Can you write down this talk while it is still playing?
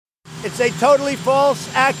It's a totally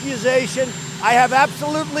false accusation. I have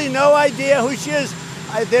absolutely no idea who she is.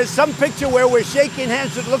 There's some picture where we're shaking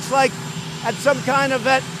hands. It looks like at some kind of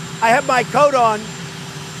event. I have my coat on.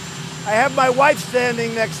 I have my wife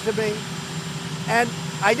standing next to me. And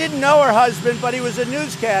I didn't know her husband, but he was a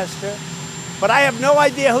newscaster. But I have no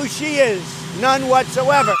idea who she is. None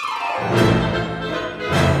whatsoever.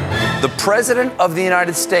 The President of the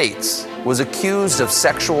United States was accused of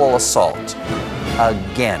sexual assault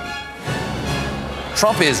again.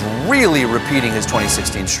 Trump is really repeating his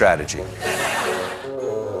 2016 strategy.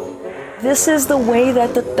 This is the way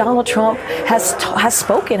that Donald Trump has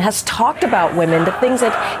spoken, has talked about women, the things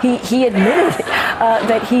that he admitted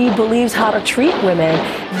that he believes how to treat women.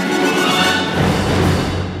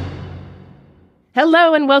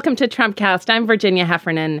 Hello and welcome to Trumpcast. I'm Virginia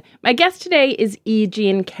Heffernan. My guest today is E.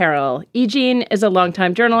 Jean Carroll. E. Jean is a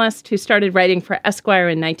longtime journalist who started writing for Esquire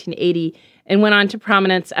in 1980 and went on to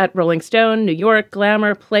prominence at Rolling Stone, New York,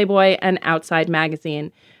 Glamour, Playboy, and Outside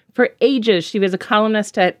Magazine. For ages, she was a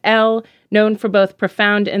columnist at Elle, known for both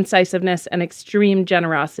profound incisiveness and extreme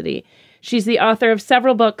generosity. She's the author of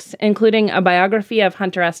several books, including a biography of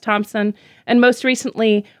Hunter S. Thompson, and most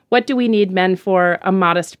recently, What Do We Need Men For? A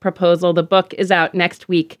Modest Proposal. The book is out next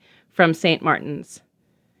week from St. Martin's.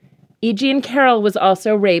 E. Jean Carroll was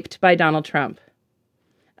also raped by Donald Trump.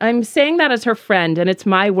 I'm saying that as her friend, and it's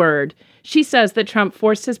my word. She says that Trump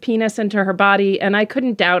forced his penis into her body, and I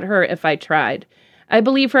couldn't doubt her if I tried. I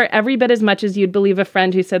believe her every bit as much as you'd believe a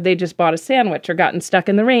friend who said they just bought a sandwich or gotten stuck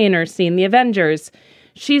in the rain or seen the Avengers.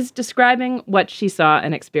 She's describing what she saw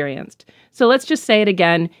and experienced. So let's just say it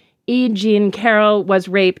again. E. Jean Carroll was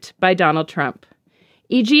raped by Donald Trump.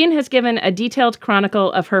 E. Jean has given a detailed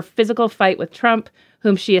chronicle of her physical fight with Trump,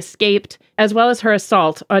 whom she escaped, as well as her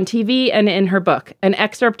assault on TV and in her book, an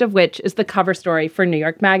excerpt of which is the cover story for New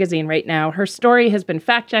York Magazine right now. Her story has been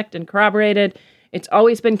fact-checked and corroborated. It's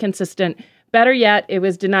always been consistent. Better yet, it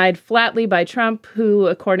was denied flatly by Trump, who,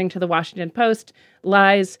 according to the Washington Post,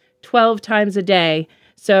 lies 12 times a day.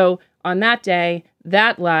 So on that day,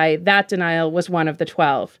 that lie, that denial was one of the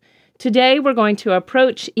 12. Today, we're going to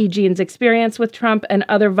approach E. Jean's experience with Trump and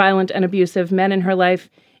other violent and abusive men in her life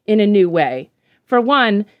in a new way. For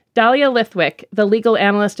one, Dahlia Lithwick, the legal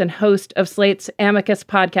analyst and host of Slate's Amicus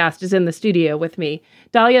podcast, is in the studio with me.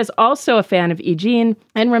 Dahlia is also a fan of E. Jean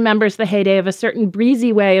and remembers the heyday of a certain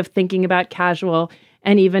breezy way of thinking about casual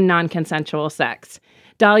and even non-consensual sex.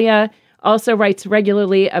 Dahlia also writes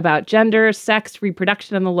regularly about gender, sex,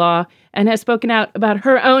 reproduction, and the law, and has spoken out about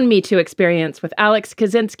her own Me Too experience with Alex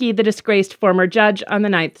Kaczynski, the disgraced former judge on the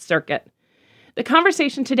Ninth Circuit. The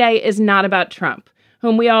conversation today is not about Trump,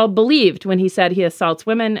 whom we all believed when he said he assaults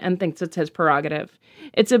women and thinks it's his prerogative.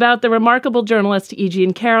 It's about the remarkable journalist E.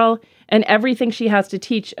 Jean Carroll and everything she has to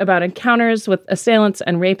teach about encounters with assailants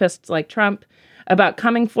and rapists like Trump, about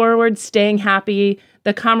coming forward, staying happy,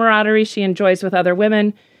 the camaraderie she enjoys with other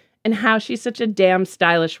women, and how she's such a damn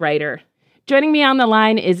stylish writer. Joining me on the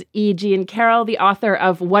line is E. Jean Carroll, the author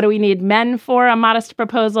of What Do We Need Men For? A Modest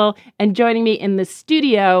Proposal. And joining me in the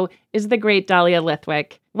studio is the great Dahlia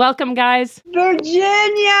Lithwick. Welcome, guys.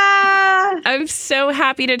 Virginia! I'm so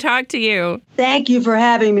happy to talk to you. Thank you for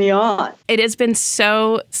having me on. It has been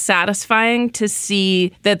so satisfying to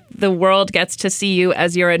see that the world gets to see you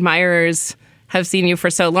as your admirers have seen you for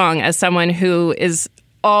so long, as someone who is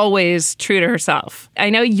always true to herself.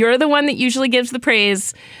 I know you're the one that usually gives the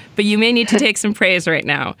praise, but you may need to take some praise right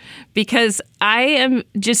now, because I am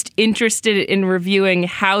just interested in reviewing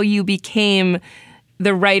how you became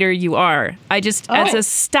the writer you are. As a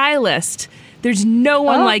stylist, there's no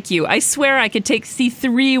one like you. I swear I could see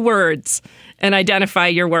 3 words and identify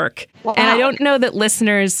your work. Wow. And I don't know that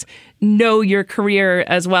listeners know your career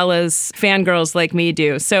as well as fangirls like me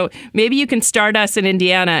do. So maybe you can start us in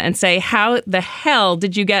Indiana and say, how the hell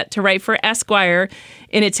did you get to write for Esquire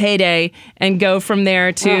in its heyday and go from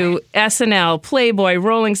there to SNL, Playboy,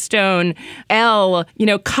 Rolling Stone, Elle,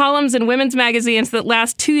 columns in women's magazines that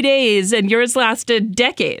last 2 days, and yours lasted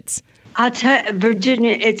decades? I'll tell you,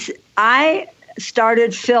 Virginia, I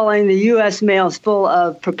started filling the U.S. mails full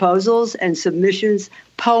of proposals and submissions,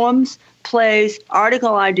 poems, plays,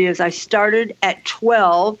 article ideas. I started at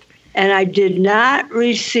 12, and I did not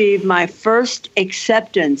receive my first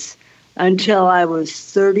acceptance until I was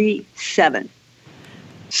 37.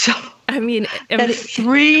 So, that's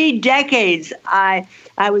 3 decades. I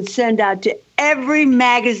would send out to every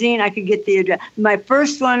magazine I could get the address. My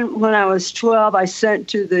first one, when I was 12, I sent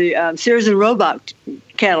to the Sears and Roebuck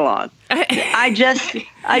catalog. I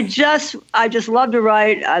just loved to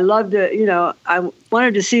write. I loved to, I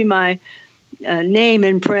wanted to see my name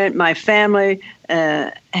in print. My family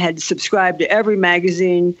had subscribed to every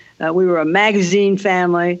magazine. We were a magazine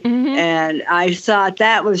family. And I thought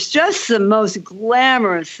that was just the most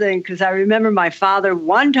glamorous thing, because I remember my father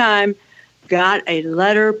one time got a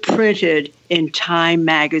letter printed in Time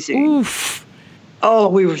magazine. Oof. Oh,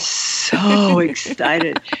 we were so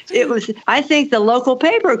excited. I think the local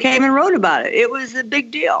paper came and wrote about it. It was a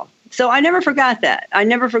big deal. So I never forgot that. I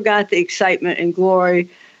never forgot the excitement and glory.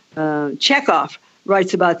 Chekhov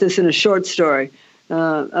writes about this in a short story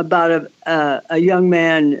about a young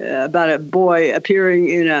man, about a boy appearing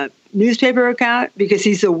in a newspaper account because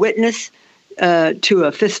he's a witness to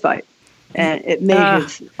a fistfight. And it made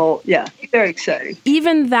his whole, very exciting.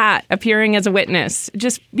 Even that, appearing as a witness,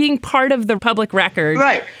 just being part of the public record.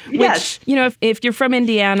 Right, yes. Which, if you're from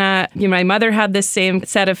Indiana, my mother had this same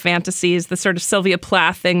set of fantasies, the sort of Sylvia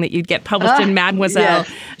Plath thing that you'd get published in Mademoiselle.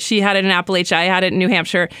 Yes. She had it in Appalachia, I had it in New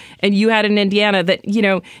Hampshire, and you had it in Indiana, that,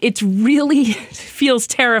 it's really feels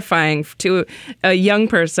terrifying to a young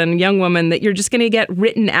woman, that you're just going to get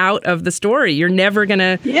written out of the story. You're never going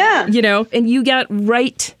to, and you got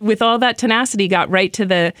right with all that tenacity, got right to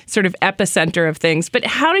the sort of epicenter of things. But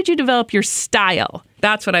how did you develop your style?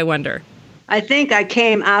 That's what I wonder. I think I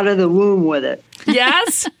came out of the womb with it.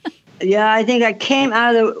 Yes? Yeah, I think I came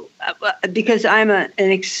out of because I'm an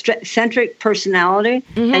eccentric personality.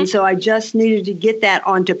 And so I just needed to get that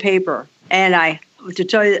onto paper. And I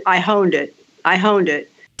honed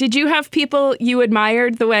it. Did you have people you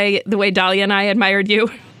admired the way Dahlia and I admired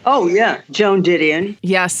you? Oh, yeah. Joan Didion.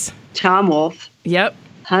 Yes. Tom Wolfe. Yep.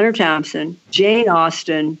 Hunter Thompson, Jane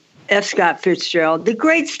Austen, F. Scott Fitzgerald, the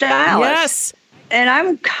great stylists. Yes. And I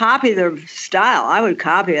would copy their style. I would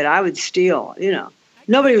copy it. I would steal,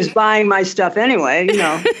 Nobody was buying my stuff anyway,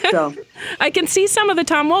 so. I can see some of the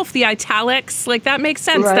Tom Wolfe, the italics, that makes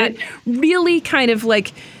sense. Right. That really kind of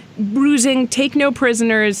bruising, take no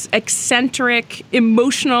prisoners, eccentric,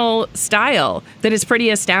 emotional style that is pretty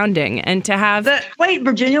astounding. And to have... Wait,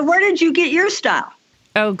 Virginia, where did you get your style?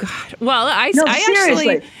 Oh, God. Well,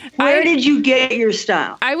 seriously. Where did you get your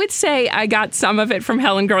style? I would say I got some of it from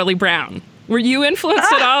Helen Gurley Brown. Were you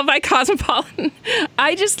influenced at all by Cosmopolitan?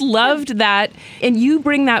 I just loved that. And you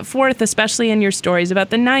bring that forth, especially in your stories about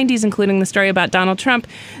the 90s, including the story about Donald Trump,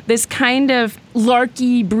 this kind of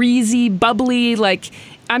larky, breezy, bubbly,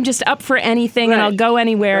 I'm just up for anything and I'll go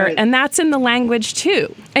anywhere. Right. And that's in the language,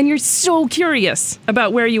 too. And you're so curious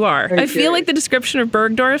about where you are. I feel like the description of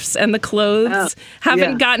Bergdorf's and the clothes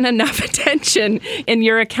haven't gotten enough attention in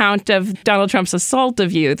your account of Donald Trump's assault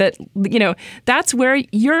of you. That, that's where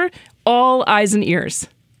you're all eyes and ears,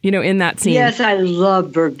 in that scene. Yes, I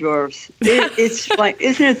love Bergdorf's. It's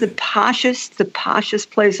isn't it the poshest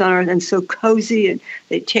place on earth, and so cozy, and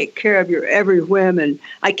they take care of your every whim, and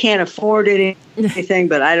I can't afford anything,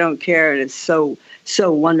 but I don't care, and it's so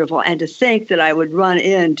wonderful. And to think that I would run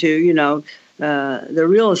into, the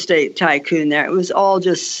real estate tycoon there, it was all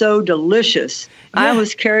just so delicious. Yeah. I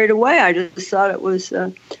was carried away. I just thought it was,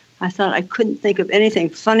 I thought I couldn't think of anything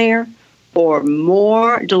funnier or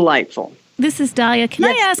more delightful. This is Dahlia. Can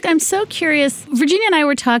I ask, I'm so curious, Virginia and I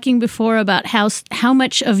were talking before about how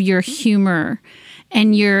much of your humor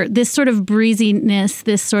and this sort of breeziness,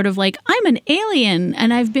 this sort of I'm an alien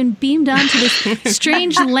and I've been beamed onto this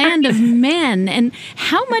strange land of men, and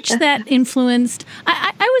how much that influenced.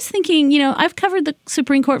 I was thinking, I've covered the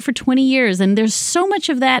Supreme Court for 20 years, and there's so much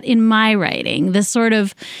of that in my writing, this sort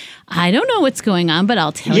of, I don't know what's going on, but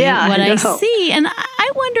I'll tell you what I see. And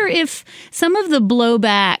I wonder if some of the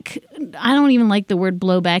blowback, I don't even like the word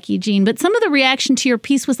blowback, Eugene, but some of the reaction to your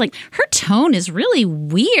piece was her tone is really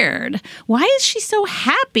weird. Why is she so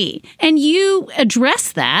happy? And you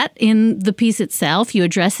address that in the piece itself. You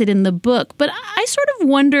address it in the book. But I sort of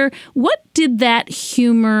wonder, what did that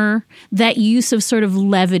humor, that use of sort of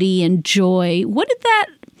levity and joy, what did that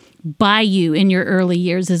by you in your early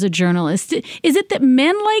years as a journalist? Is it that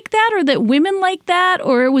men like that, or that women like that,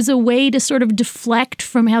 or it was a way to sort of deflect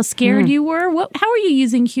from how scared you were? How are you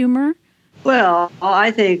using humor? Well,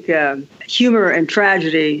 I think humor and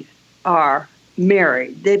tragedy are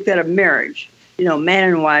married. They've got a marriage, man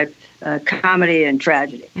and wife, comedy and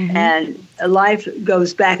tragedy. Mm-hmm. And life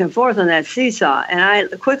goes back and forth on that seesaw. And I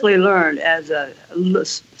quickly learned as a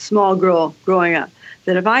small girl growing up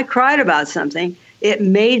that if I cried about something, it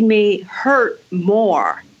made me hurt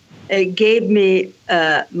more. It gave me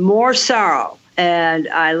more sorrow. And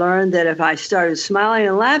I learned that if I started smiling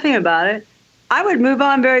and laughing about it, I would move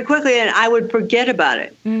on very quickly and I would forget about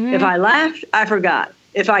it. Mm-hmm. If I laughed, I forgot.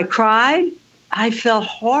 If I cried, I felt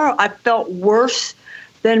horrible. I felt worse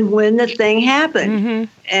than when the thing happened.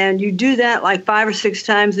 Mm-hmm. And you do that 5 or 6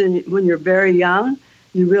 times when you're very young.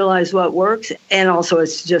 you realize what works. And also,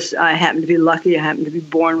 it's just, I happen to be lucky. I happen to be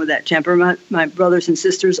born with that temperament. My brothers and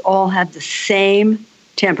sisters all have the same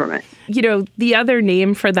temperament. You know, the other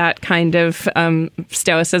name for that kind of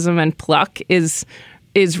stoicism and pluck is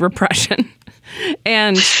repression.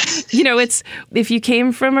 And, you know, it's, if you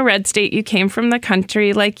came from a red state, you came from the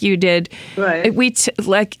country like you did. Right.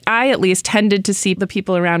 I at least tended to see the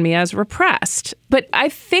people around me as repressed. But I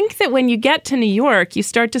think that when you get to New York, you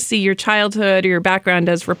start to see your childhood or your background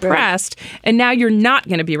as repressed. Right. And now you're not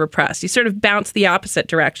going to be repressed. You sort of bounce the opposite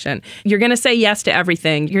direction. You're going to say yes to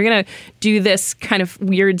everything. You're going to do this kind of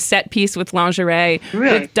weird set piece with lingerie. Right.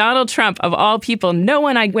 With Donald Trump, of all people. No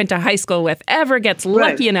one I went to high school with ever gets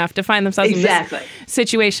lucky enough to find themselves in this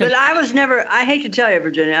situation. But I was never, I hate to tell you,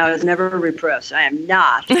 Virginia, I was never repressed. I am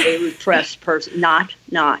not a repressed person. Not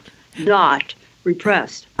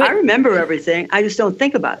repressed. But I remember everything. I just don't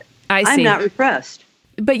think about it. I'm not repressed.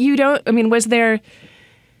 But you don't, I mean, was there,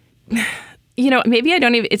 you know, maybe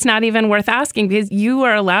it's not even worth asking, because you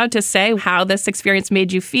are allowed to say how this experience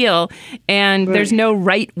made you feel. And there's no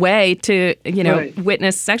right way to, you know,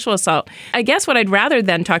 witness sexual assault. I guess what I'd rather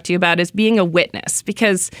then talk to you about is being a witness,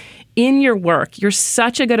 because in your work, you're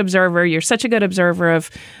such a good observer. You're such a good observer of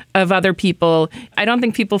other people. I don't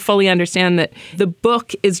think people fully understand that the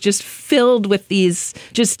book is just filled with these,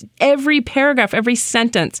 just every paragraph, every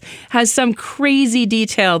sentence has some crazy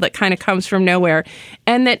detail that kind of comes from nowhere.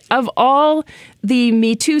 And that of all the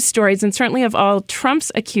Me Too stories, and certainly of all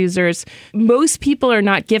Trump's accusers, most people are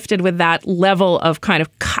not gifted with that level of kind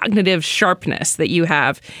of cognitive sharpness that you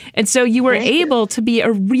have. And so you were able to be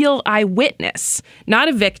a real eyewitness, not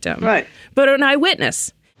a victim, but an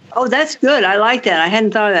eyewitness. Oh, that's good. I like that. I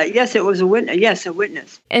hadn't thought of that. Yes, it was a witness. Yes, a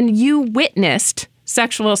witness. And you witnessed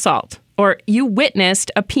sexual assault, or you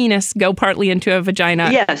witnessed a penis go partly into a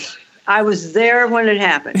vagina. Yes, I was there when it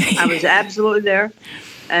happened. I was absolutely there,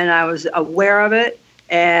 and I was aware of it.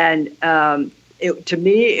 And to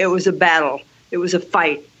me, it was a battle. It was a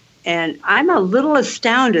fight. And I'm a little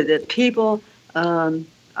astounded that people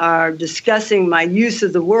are discussing my use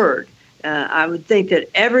of the word. I would think that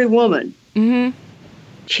every woman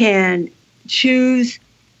can choose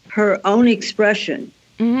her own expression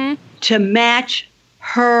to match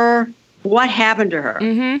what happened to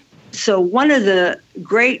her. So one of the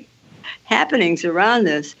great happenings around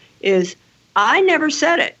this is I never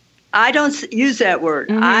said it. I don't use that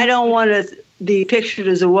word. I don't want to be pictured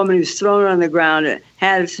as a woman who's thrown on the ground and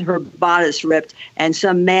has her bodice ripped, and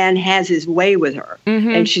some man has his way with her,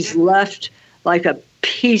 and she's left like a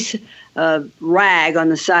piece of rag on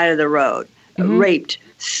the side of the road, raped,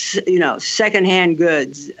 secondhand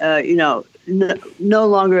goods, no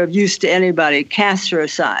longer of use to anybody, cast her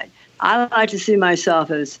aside. I like to see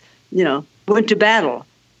myself as, went to battle,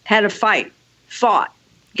 had a fight, fought,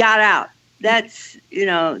 got out. That's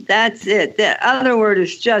it. The other word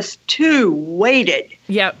is just too weighted.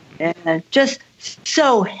 Yep. And just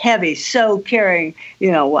so heavy, so carrying,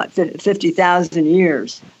 50,000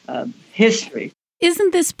 years of history.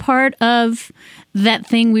 Isn't this part of that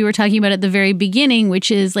thing we were talking about at the very beginning,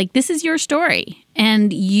 which is like, this is your story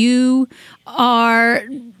and you are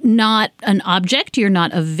not an object. You're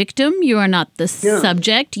not a victim. You are not the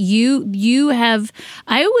subject. You have,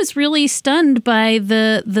 I was really stunned by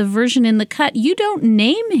the version in the cut. You don't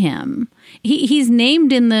name him. He's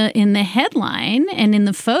named in the headline and in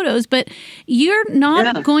the photos, but you're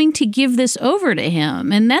not going to give this over to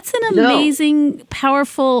him. And that's an amazing,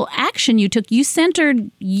 powerful action you took. You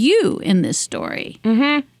centered you in this story.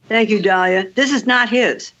 Thank you, Dahlia. This is not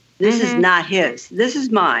his. This is not his. This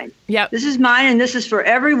is mine. Yep. This is mine, and this is for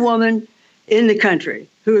every woman in the country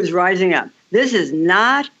who is rising up. This is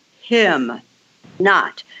not him.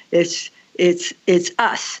 Not. It's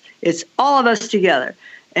us. It's all of us together.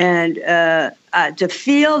 And to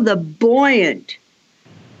feel the buoyant,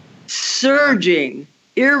 surging,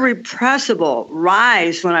 irrepressible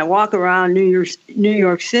rise when I walk around New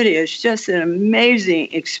York City is just an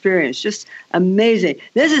amazing experience, just amazing.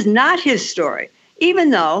 This is not his story,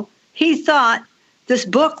 even though he thought this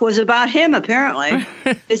book was about him, apparently.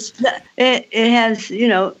 It is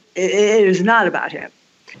not about him.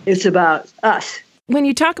 It's about us. When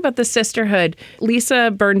you talk about the sisterhood,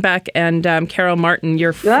 Lisa Birnbeck and Carol Martin,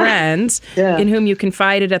 your friends, in whom you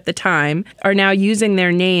confided at the time, are now using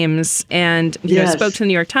their names and spoke to the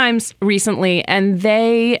New York Times recently, and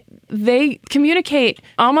they communicate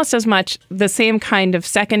almost as much the same kind of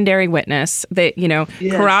secondary witness, that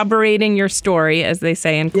corroborating your story, as they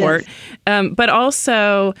say in court, but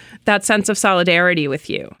also that sense of solidarity with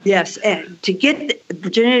you. Yes, and to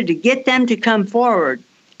get them to come forward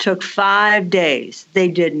took 5 days. They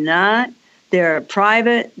did not They're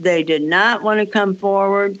private. They did not want to come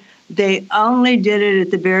forward. They only did it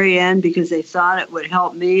at the very end because they thought it would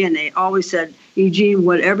help me. And they always said, E. Jean,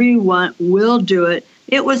 whatever you want, we'll do it.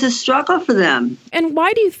 It was a struggle for them. And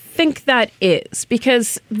why do you think that is?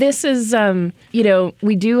 Because this is,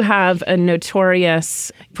 we do have a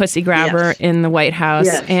notorious pussy grabber in the White House.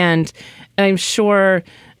 Yes. And I'm sure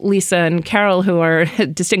Lisa and Carol, who are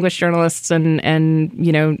distinguished journalists and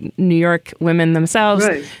New York women themselves,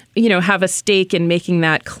 right, have a stake in making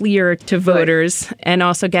that clear to voters, right, and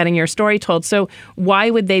also getting your story told. So why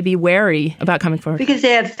would they be wary about coming forward? Because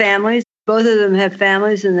they have families. Both of them have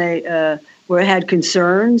families, and they had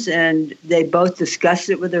concerns, and they both discussed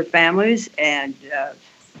it with their families. And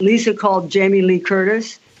Lisa called Jamie Lee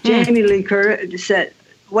Curtis. Jamie Lee Curtis said,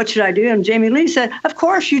 what should I do? And Jamie Lee said, of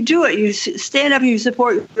course, you do it. You stand up and you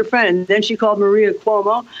support your friend. And then she called Maria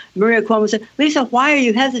Cuomo. Maria Cuomo said, Lisa, why are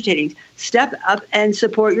you hesitating? Step up and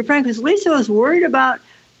support your friend. Because Lisa was worried about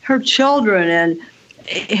her children and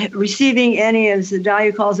receiving any, as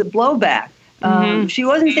Dahlia calls it, blowback. She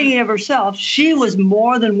wasn't thinking of herself. She was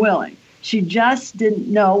more than willing. She just didn't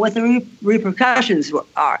know what the repercussions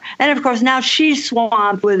are. And, of course, now she's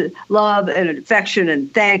swamped with love and affection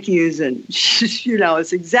and thank yous. And,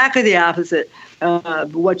 it's exactly the opposite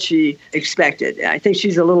of what she expected. I think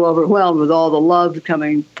she's a little overwhelmed with all the love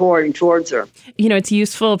pouring towards her. It's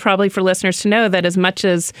useful probably for listeners to know that as much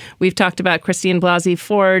as we've talked about Christine Blasey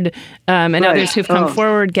Ford and others who've come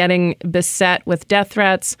forward getting beset with death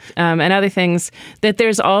threats and other things, that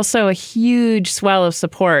there's also a huge swell of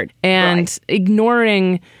support. And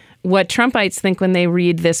ignoring what Trumpites think when they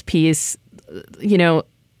read this piece,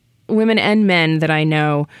 women and men that I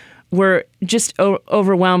know were just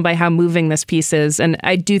overwhelmed by how moving this piece is. And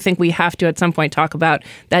I do think we have to at some point talk about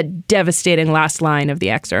that devastating last line of the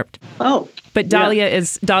excerpt. Oh. But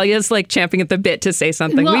Dahlia's like champing at the bit to say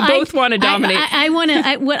something. Well, we both want to dominate.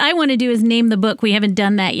 What I want to do is name the book. We haven't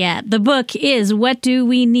done that yet. The book is What Do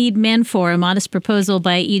We Need Men For? A Modest Proposal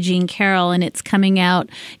by E. Jean Carroll, and it's coming out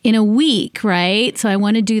in a week, right? So I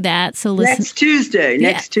want to do that. So next Tuesday.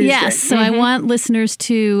 Yes. So I want listeners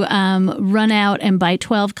to run out and buy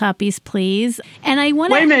 12 copies, please. And I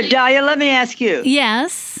want to... Wait a minute, Dahlia, let me ask you.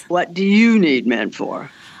 Yes? What do you need men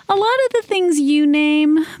for? A lot of the things you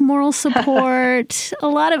name, moral support, a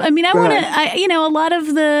lot of, I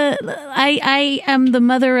am the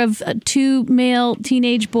mother of 2 male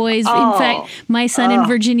teenage boys. Oh. In fact, my son and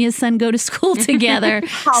Virginia's son go to school together.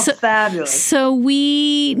 How fabulous. So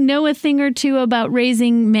we know a thing or two about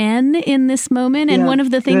raising men in this moment. And one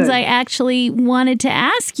of the things I actually wanted to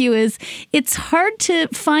ask you is, it's hard to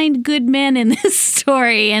find good men in this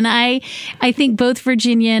story. And I think both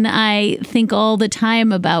Virginia and I think all the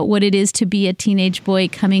time about what it is to be a teenage boy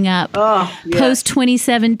coming up post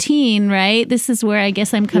 2017, right? This is where I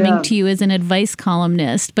guess I'm coming to you as an advice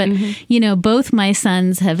columnist. But, both my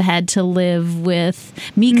sons have had to live with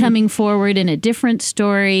me coming forward in a different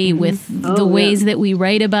story with the ways that we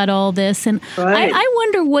write about all this. And I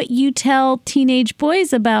wonder what you tell teenage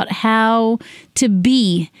boys about how to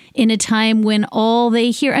be in a time when all they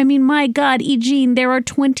hear, I mean, my God, E. Jean, there are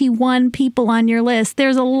 21 people on your list.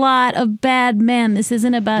 There's a lot of bad men. This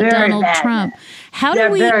isn't about Donald Trump. How do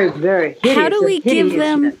we give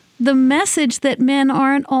them the message that men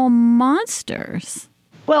aren't all monsters?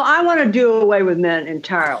 Well, I want to do away with men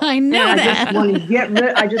entirely. I know that.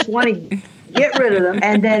 I just want to get rid of them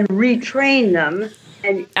and then retrain them.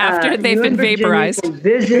 And after they've been vaporized.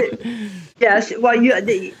 Visit. Yes. Well,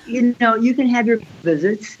 you can have your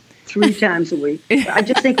visits 3 times a week. I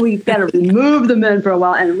just think we've got to remove the men for a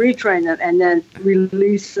while and retrain them, and then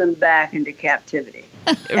release them back into captivity.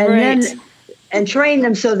 And train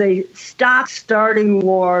them so they stop starting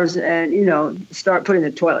wars and, start putting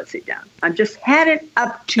the toilet seat down. I've just had it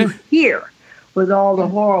up to here with all the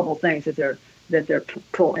horrible things that they're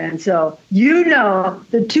pulling. And so,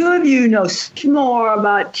 the two of you know more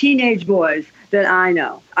about teenage boys than I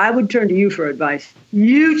know. I would turn to you for advice.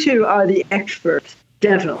 You two are the experts.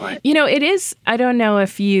 Definitely. It is, I don't know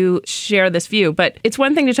if you share this view, but it's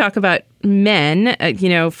one thing to talk about men,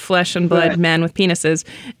 flesh and blood men with penises.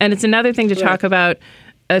 And it's another thing to talk about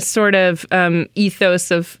a sort of ethos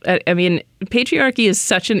of, patriarchy is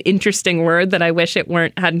such an interesting word that I wish it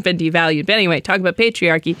hadn't been devalued. But anyway, talk about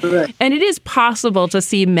patriarchy. Right. And it is possible to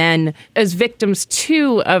see men as victims,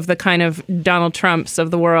 too, of the kind of Donald Trumps of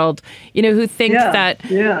the world, who think that,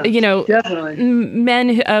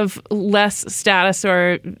 men of less status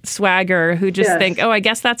or swagger who just think, I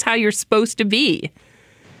guess that's how you're supposed to be.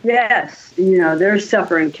 Yes, they're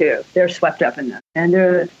suffering too. They're swept up in that.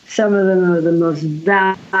 And some of them are the most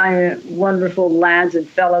valiant, wonderful lads and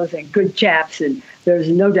fellows and good chaps. And There's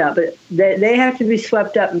no doubt. But they have to be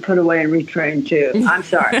swept up and put away and retrained, too. I'm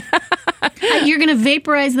sorry. You're going to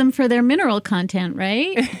vaporize them for their mineral content,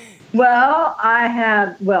 right? Well,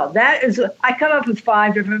 that is, I come up with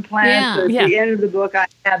 5 different plans. So at the end of the book, I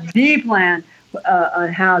have the plan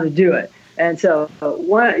on how to do it. And so,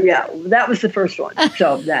 that was the first one.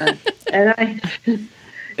 So wouldn't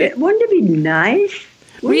it be nice?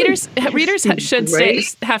 Readers should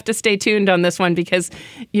have to stay tuned on this one because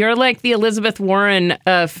you're like the Elizabeth Warren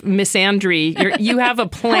of misandry. You have a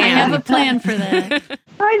plan. I have a plan for that.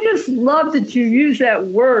 I just love that you use that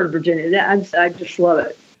word, Virginia. I just love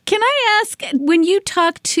it. Can I ask, when you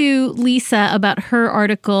talked to Lisa about her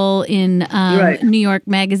article in New York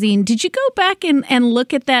Magazine, did you go back and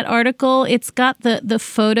look at that article? It's got the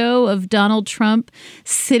photo of Donald Trump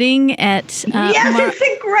sitting at... yes, it's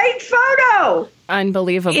a great photo!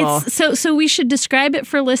 Unbelievable. So we should describe it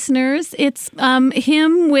for listeners. It's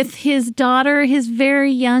him with his daughter, his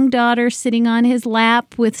very young daughter, sitting on his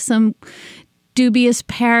lap with some dubious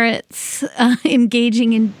parrots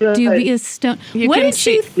engaging in dubious stone. What did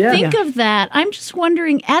you think of that? I'm just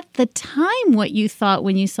wondering at the time what you thought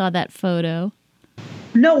when you saw that photo.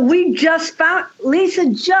 No, Lisa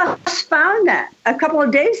just found that a couple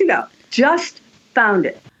of days ago. Just found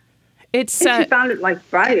it. She found it like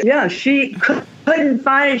Friday. Yeah, she couldn't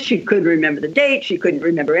find it. She couldn't remember the date. She couldn't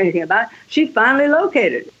remember anything about it. She finally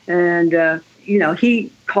located it. And,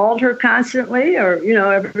 he called her constantly or,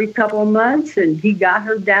 every couple of months, and he got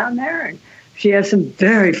her down there. And she has some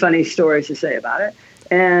very funny stories to say about it.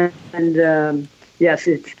 And yes,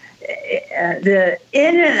 it's the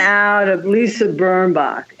in and out of Lisa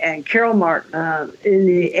Birnbach and Carol Martin in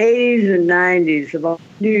the 80s and 90s of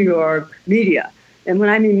New York media. And when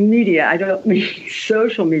I mean media, I don't mean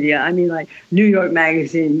social media. I mean like New York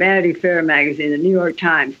Magazine, Vanity Fair Magazine, the New York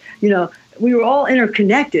Times. We were all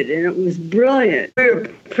interconnected, and it was brilliant. We were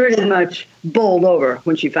pretty much bowled over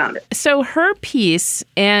when she found it. So her piece,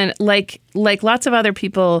 and like lots of other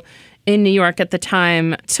people in New York at the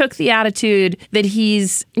time, took the attitude that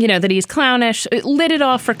he's clownish, lit it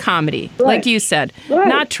all for comedy, like you said,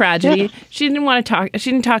 not tragedy. Yeah. She didn't want to talk. She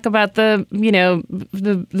didn't talk about the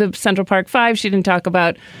Central Park Five. She didn't talk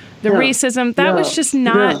about the racism. That was just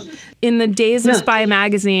not in the days of Spy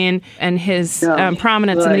Magazine and his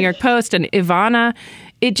prominence in the New York Post and Ivana.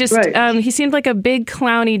 It just, he seemed like a big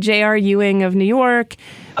clowny J.R. Ewing of New York.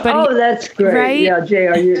 But that's great. Right? Yeah,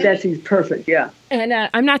 J.R. Ewing, he's perfect, yeah. And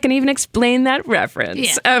I'm not going to even explain that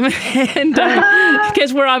reference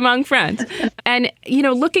because we're among friends. And,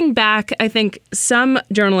 looking back, I think some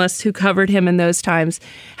journalists who covered him in those times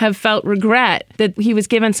have felt regret that he was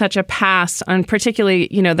given such a pass on particularly,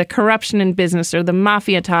 the corruption in business or the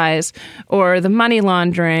mafia ties or the money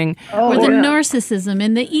laundering. Or the narcissism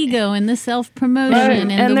and the ego and the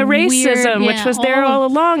self-promotion and the racism, which was there all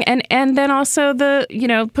along. And then also the,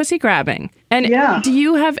 pussy grabbing. And do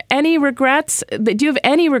you have any regrets? Do you have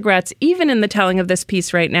any regrets, even in the telling of this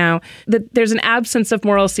piece right now, that there's an absence of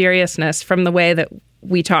moral seriousness from the way that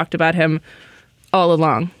we talked about him all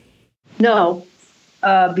along? No,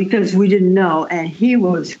 because we didn't know. And he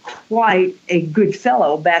was quite a good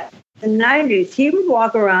fellow back in the 90s. He would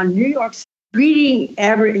walk around New York greeting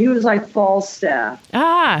he was like Falstaff.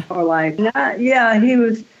 Or he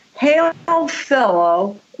was hail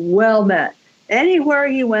fellow, well met. Anywhere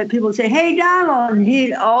he went, people would say, "Hey, Donald," and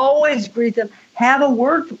he'd always greet them, have a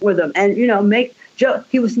word with them, and make jokes.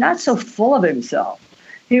 He was not so full of himself.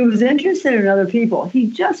 He was interested in other people. He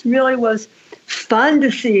just really was fun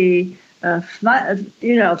to see, fun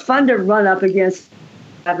to run up against,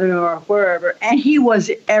 or wherever. And he was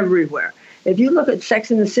everywhere. If you look at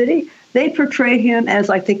Sex and the City, they portrayed him as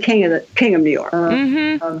like the king of New York.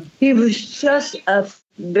 He was just a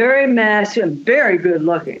very masculine, very good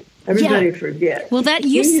looking. Everybody forgets. Well,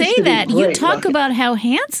 you say that. You talk about how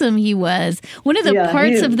handsome he was. One of the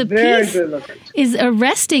parts of the piece is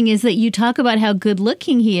arresting is that you talk about how good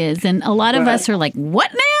looking he is. And a lot of us are like,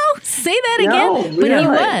 what now? Say that again. But he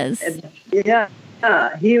was.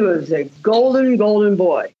 Yeah. He was a golden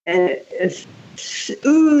boy. And it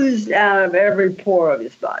oozed out of every pore of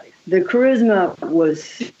his body. The charisma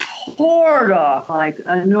was poured off like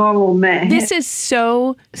a normal man. This is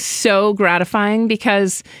so gratifying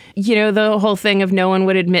because, the whole thing of no one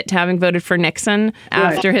would admit to having voted for Nixon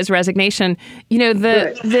after his resignation.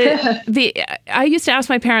 I used to ask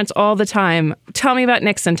my parents all the time, tell me about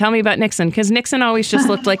Nixon, because Nixon always just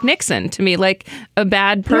looked like Nixon to me, like a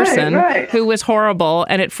bad person who was horrible,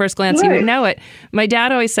 and at first glance you would know it. My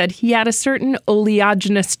dad always said he had a certain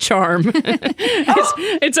oleaginous charm.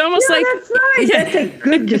 It's almost like... That's right. That's a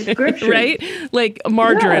good description. description. Right? Like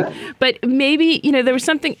margarine. Yeah. But maybe, there was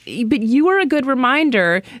something, but you were a good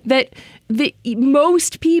reminder that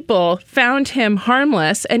most people found him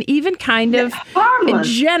harmless and even kind of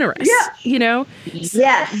generous,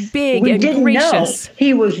 Yes. Big we and didn't gracious. Know.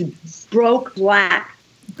 He was broke.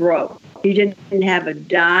 He didn't have a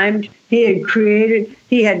dime.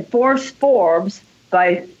 He had forced Forbes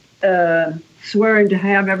by swearing to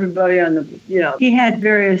have everybody on the, he had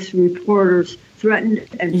various reporters threatened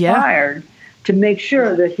and fired to make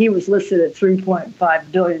sure that he was listed at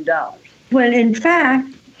 $3.5 billion. When in fact,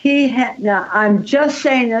 he had, now I'm just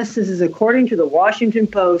saying this is according to the Washington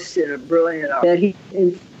Post in a brilliant article, that he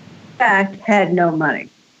in fact had no money.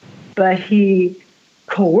 But he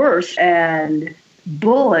coerced and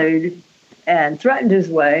bullied and threatened his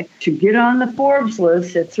way to get on the Forbes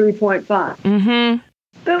list at 3.5. Mm-hmm.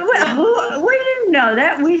 But we didn't know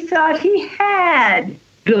that. We thought he had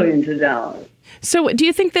billions of dollars. So do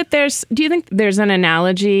you think there's an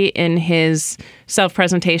analogy in his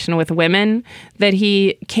self-presentation with women that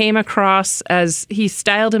he came across as, he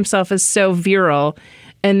styled himself as so virile,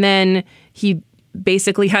 and then he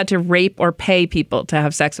basically had to rape or pay people to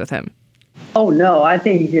have sex with him? Oh, no, I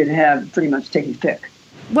think he could have pretty much take his pick.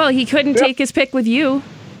 Well, he couldn't take his pick with you.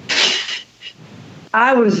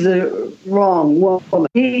 I was the wrong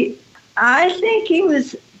woman. I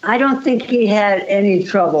don't think he had any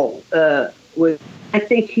trouble with, I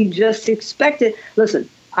think he just expected, listen,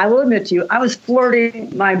 I will admit to you, I was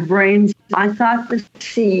flirting my brains. I thought the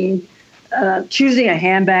scene, choosing a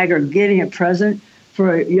handbag or getting a present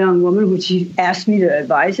for a young woman, which he asked me to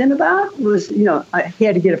advise him about, was, he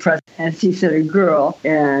had to get a present. And he said a girl.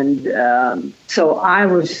 And so I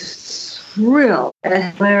was thrilled and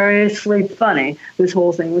hilariously funny this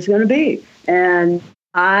whole thing was going to be. And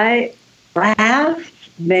I laughed,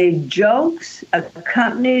 made jokes,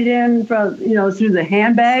 accompanied him from, through the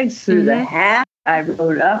handbags, through the hat. I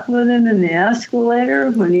rode up with him in the escalator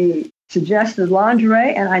when he suggested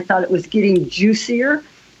lingerie, and I thought it was getting juicier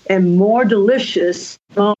and more delicious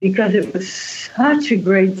because it was such a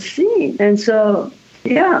great scene. And so,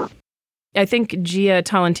 yeah. I think Gia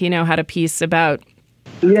Tolentino had a piece about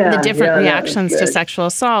the different reactions to sexual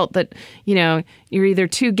assault, that, you're either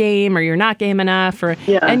too game or you're not game enough,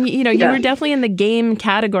 and, you were definitely in the game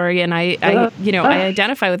category. And I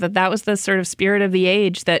identify with it. That was the sort of spirit of the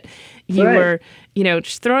age, that you were,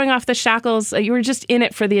 just throwing off the shackles. You were just in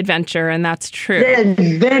it for the adventure. And that's true. The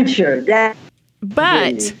adventure.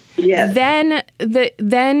 But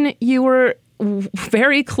then you were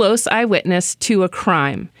very close eyewitness to a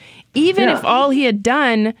crime, even if all he had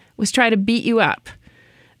done was try to beat you up,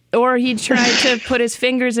 or he tried to put his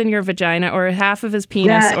fingers in your vagina or half of his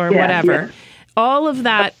penis or whatever. Yeah. All of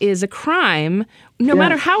that is a crime, no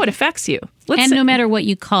matter how it affects you. No matter what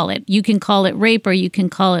you call it. You can call it rape or you can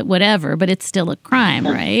call it whatever, but it's still a crime,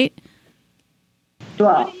 right?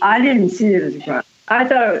 Well, I didn't see it as a crime.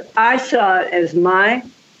 I saw it as my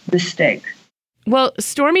mistake. Well,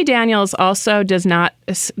 Stormy Daniels also does not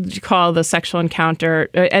call the sexual encounter,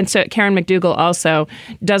 and so Karen McDougal also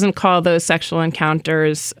doesn't call those sexual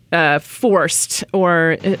encounters forced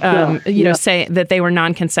or, say that they were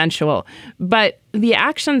non-consensual. But the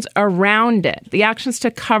actions around it, the actions to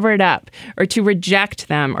cover it up or to reject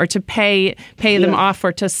them or to pay them off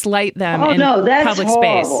or to slight them in public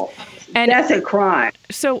horrible. Space. And that's a crime.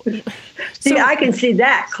 So I can see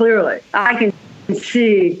that clearly. I can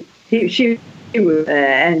see she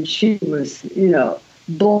was,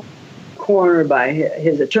 cornered by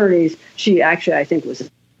his attorneys. She actually, I think,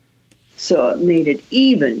 was, so it made it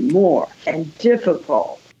even more and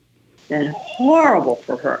difficult and horrible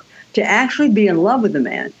for her to actually be in love with the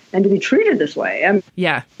man and to be treated this way.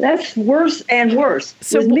 That's worse and worse.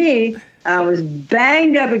 So with me, I was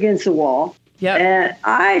banged up against the wall, and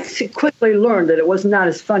I quickly learned that it was not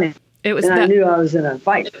as funny. I knew I was in a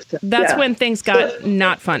fight. So, that's when things got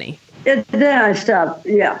not funny. Then I stopped.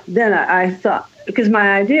 Yeah. Then I thought, because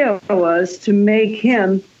my idea was to make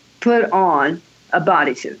him put on a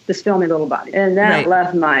bodysuit, this filmy little body. And that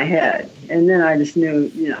left my head. And then I just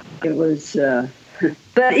knew, it was,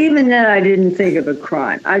 but even then I didn't think of a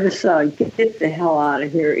crime. I just thought, get the hell out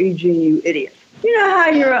of here, Eugene, you idiot. You know how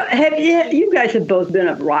you guys have both been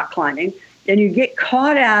up rock climbing, and you get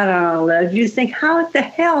caught out on a ledge. You think, how the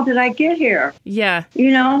hell did I get here? Yeah.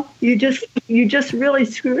 You just really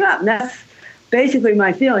screwed up. And that's basically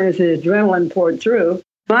my feeling, is the adrenaline poured through.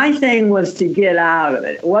 My thing was to get out of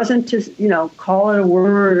it. It wasn't to, call it a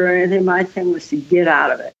word or anything. My thing was to get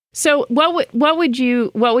out of it. So what would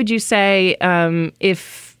you say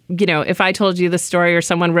if if I told you the story or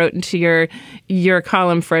someone wrote into your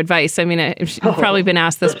column for advice, I mean, you've probably been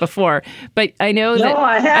asked this before, but I know that. No,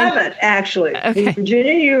 I haven't, actually. Okay.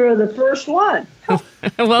 Virginia, you were the first one.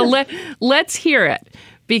 Well, let's hear it.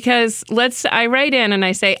 Because I write in and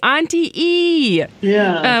I say, Auntie E.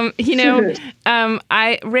 Yeah.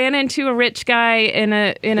 I ran into a rich guy in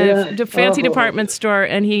a fancy department store,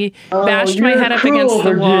 and he bashed my head up against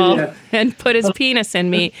the wall and put his penis in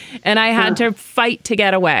me, and I had to fight to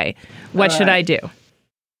get away. What should I do?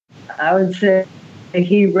 I would say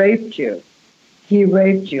he raped you. He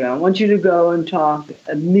raped you. I want you to go and talk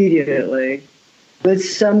immediately with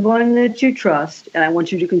someone that you trust, and I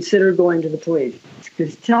want you to consider going to the police.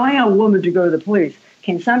 Because telling a woman to go to the police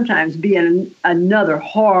can sometimes be another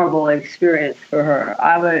horrible experience for her.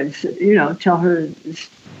 I would, tell her to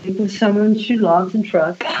speak with someone she loves and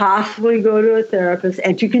trusts, possibly go to a therapist,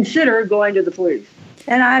 and to consider going to the police.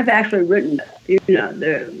 And I've actually written,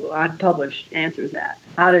 I've published answers that,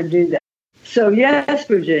 how to do that. So yes,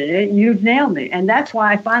 Virginia, you've nailed me. And that's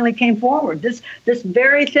why I finally came forward. This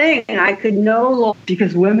very thing, I could no longer,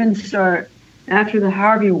 because women start, after the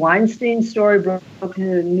Harvey Weinstein story broke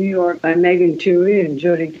in New York by Megan Twohey and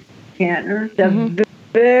Jodi Kantor, the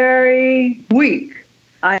very week,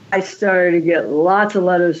 I started to get lots of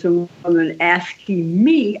letters from women asking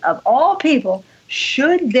me, of all people,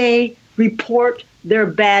 should they report their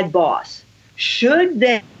bad boss? Should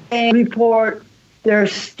they report their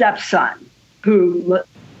stepson who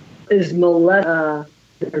is molesting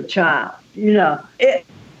their child?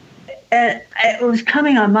 And it was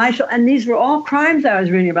coming on my show, and these were all crimes I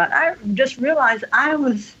was reading about. I just realized who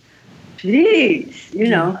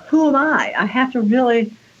am I? I have to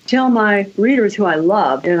really tell my readers who I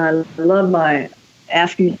love, and I love my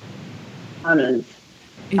asking comments.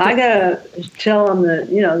 I gotta tell them that,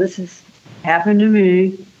 this has happened to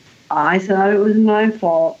me. I thought it was my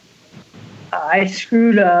fault. I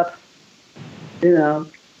screwed up.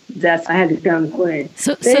 I had to come clean.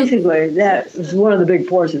 So basically, that was one of the big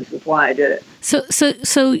forces of why I did it.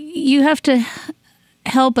 So you have to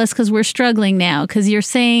help us, because we're struggling now, because you're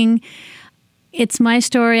saying, it's my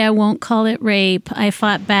story, I won't call it rape. I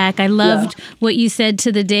fought back. I loved what you said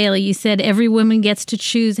to the Daily. You said every woman gets to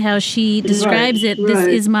choose how she describes it. This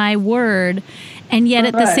is my word. And yet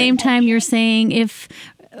at the same time, you're saying if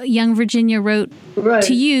young Virginia wrote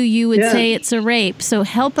to you, you would say it's a rape. So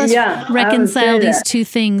help us reconcile these two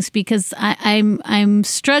things, because I'm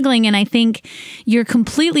struggling, and I think you're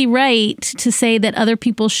completely right to say that other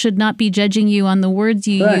people should not be judging you on the words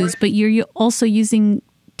you use, but you're also using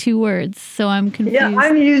two words, so I'm confused. Yeah,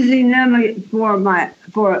 I'm using them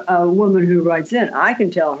for a woman who writes in. I can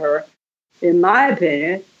tell her, in my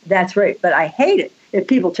opinion, that's rape, but I hate it if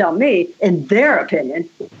people tell me, in their opinion,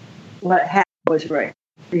 what happened was rape.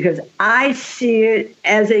 Because I see it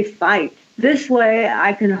as a fight. This way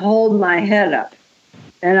I can hold my head up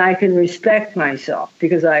and I can respect myself,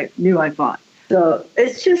 because I knew I fought. So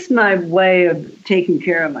it's just my way of taking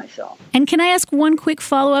care of myself. And can I ask one quick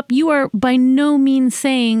follow-up? You are by no means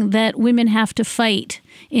saying that women have to fight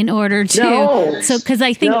in order to. No. So, because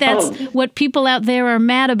I think that's what people out there are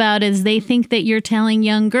mad about, is they think that you're telling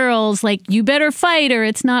young girls, like, you better fight or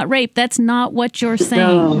it's not rape. That's not what you're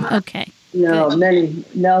saying. No. Okay. No,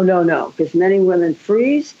 because many women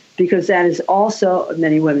freeze, because that is also,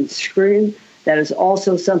 many women scream. That is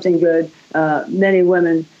also something good. Many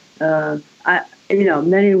women are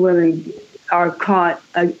caught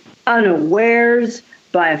unawares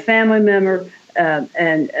by a family member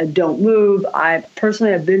and don't move. I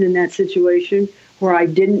personally have been in that situation where I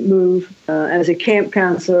didn't move as a camp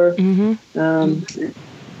counselor. That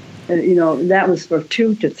was for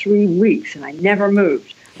 2 to 3 weeks, and I never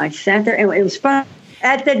moved. I sat there, and it was fun.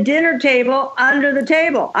 At the dinner table, under the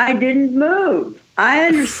table, I didn't move. I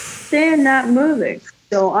understand not moving.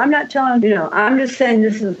 So I'm not telling, I'm just saying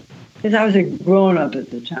this is because I was a grown-up at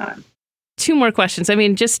the time. 2 more questions. I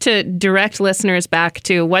mean, just to direct listeners back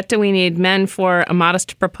to What Do We Need Men For? A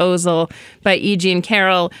Modest Proposal by E. Jean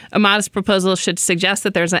Carroll. A Modest Proposal should suggest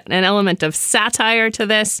that there's an element of satire to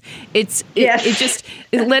this. It just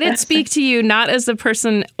let it speak to you, not as a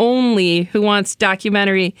person only who wants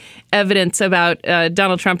documentary evidence about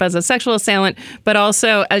Donald Trump as a sexual assailant, but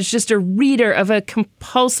also as just a reader of a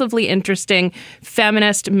compulsively interesting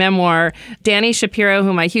feminist memoir. Dani Shapiro,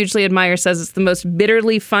 whom I hugely admire, says it's the most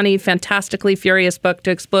bitterly funny, fantastically furious book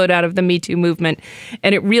to explode out of the Me Too movement.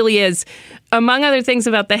 And it really is. Among other things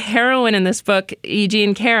about the heroine in this book, E.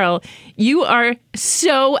 Jean Carroll, You are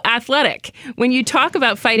so athletic. When you talk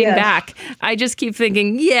about fighting back, I just keep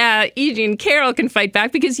thinking, yeah, E. Jean Carroll can fight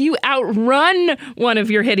back because you outrun one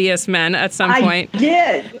of your hideous men at some point. I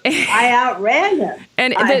did. I outran him.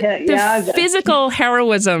 And the physical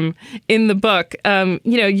heroism in the book,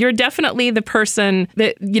 you're definitely the person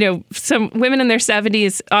that, some women in their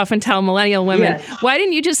 70s often tell millennial women, why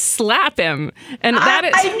didn't you just slap him? And that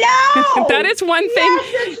is, I know. That is one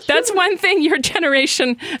thing. That's one thing your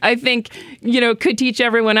generation, I think, could teach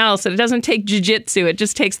everyone else. It doesn't take jiu-jitsu. It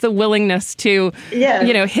just takes the willingness to,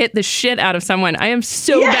 hit the shit out of someone. I am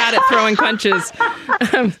so bad at throwing punches.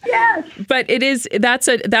 But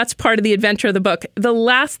that's part of the adventure of the book. The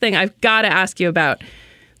last thing I've got to ask you about,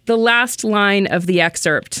 the last line of the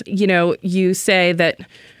excerpt, you say that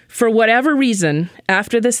for whatever reason,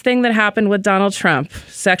 after this thing that happened with Donald Trump,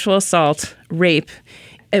 sexual assault, rape,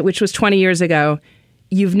 which was 20 years ago,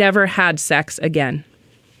 you've never had sex again.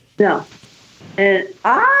 No. And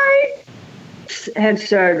I have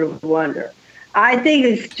started to wonder. I think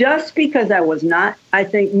it's just because I was not. I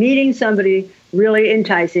think meeting somebody really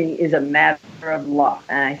enticing is a matter of luck.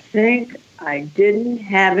 And I think I didn't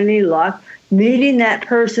have any luck meeting that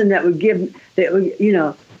person that would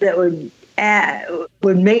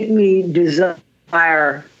make me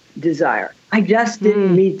desire. I just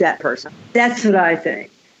didn't meet that person. That's what I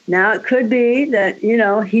think. Now, it could be that,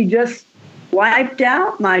 he just wiped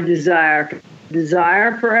out my desire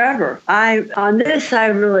forever. On this, I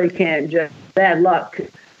really can't judge. Bad luck.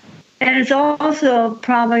 And it's also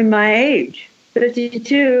probably my age.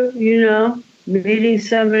 52, meeting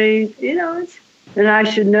somebody, and I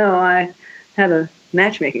should know I have a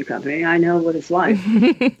matchmaking company. I know what it's like.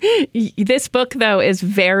 This book, though, is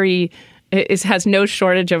has no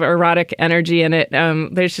shortage of erotic energy in it.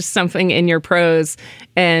 There's just something in your prose,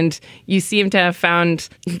 and you seem to have found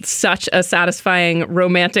such a satisfying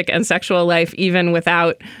romantic and sexual life even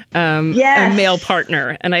without a male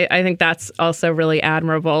partner. And I think that's also really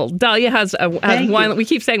admirable. Dahlia has one. We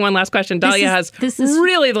keep saying one last question. Dahlia has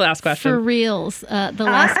really the last question. For reals, the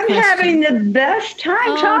last question. I'm having the best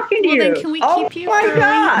time talking to you. Then can we keep you? Oh my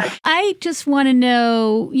God! I just want to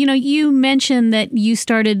know. You mentioned that you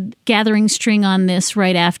started gathering string on this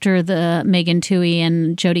right after the Megan Twohey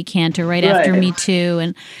and Jodi Kantor, right after Me Too,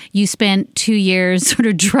 and you spent 2 years sort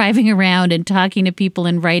of driving around and talking to people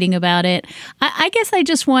and writing about it. I guess I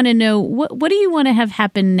just want to know, what do you want to have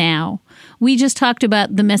happen now? We just talked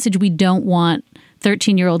about the message we don't want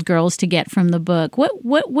 13-year-old girls to get from the book.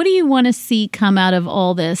 What do you want to see come out of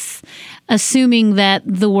all this, assuming that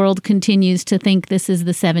the world continues to think this is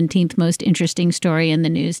the 17th most interesting story in the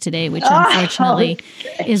news today, which unfortunately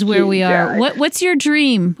is where we are. What's your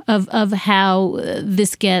dream of how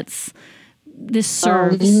this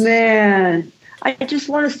serves? Oh, man. I just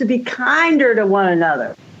want us to be kinder to one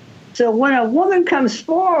another. So when a woman comes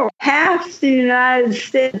forward, half the United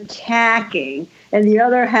States attacking and the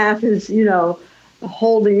other half is,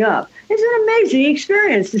 holding up. It's an amazing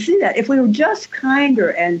experience to see that. If we were just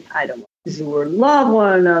kinder, and I don't use the word love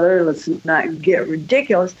one another, let's not get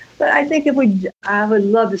ridiculous, but I think I would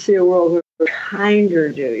love to see a world where we're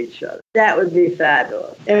kinder to each other. That would be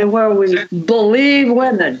fabulous. And where we believe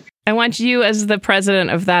women. I want you as the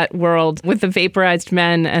president of that world with the vaporized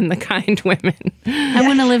men and the kind women. I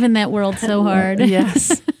want to live in that world so hard.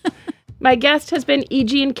 Yes. My guest has been E.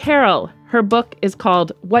 Jean Carroll. Her book is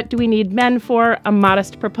called What Do We Need Men For? A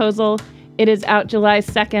Modest Proposal. It is out July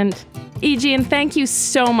 2nd. E. Jean, thank you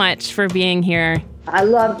so much for being here. I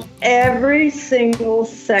loved every single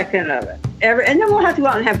second of it. And then we'll have to go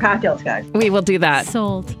out and have cocktails, guys. We will do that.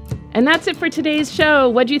 Sold. And that's it for today's show.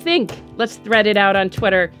 What'd you think? Let's thread it out on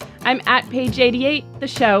Twitter. I'm at Paige88. The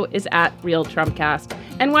show is at Real Trumpcast.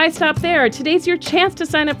 And why stop there? Today's your chance to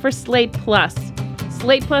sign up for Slate Plus.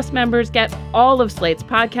 Slate Plus members get all of Slate's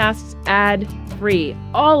podcasts ad-free.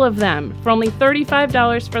 All of them for only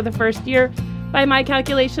 $35 for the first year. By my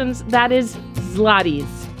calculations, that is zlotys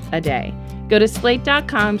a day. Go to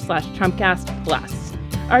slate.com/Trumpcast Plus.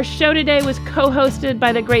 Our show today was co-hosted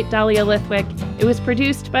by the great Dahlia Lithwick. It was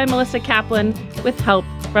produced by Melissa Kaplan with help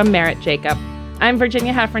from Merritt Jacob. I'm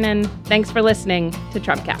Virginia Heffernan. Thanks for listening to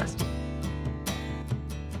Trumpcast.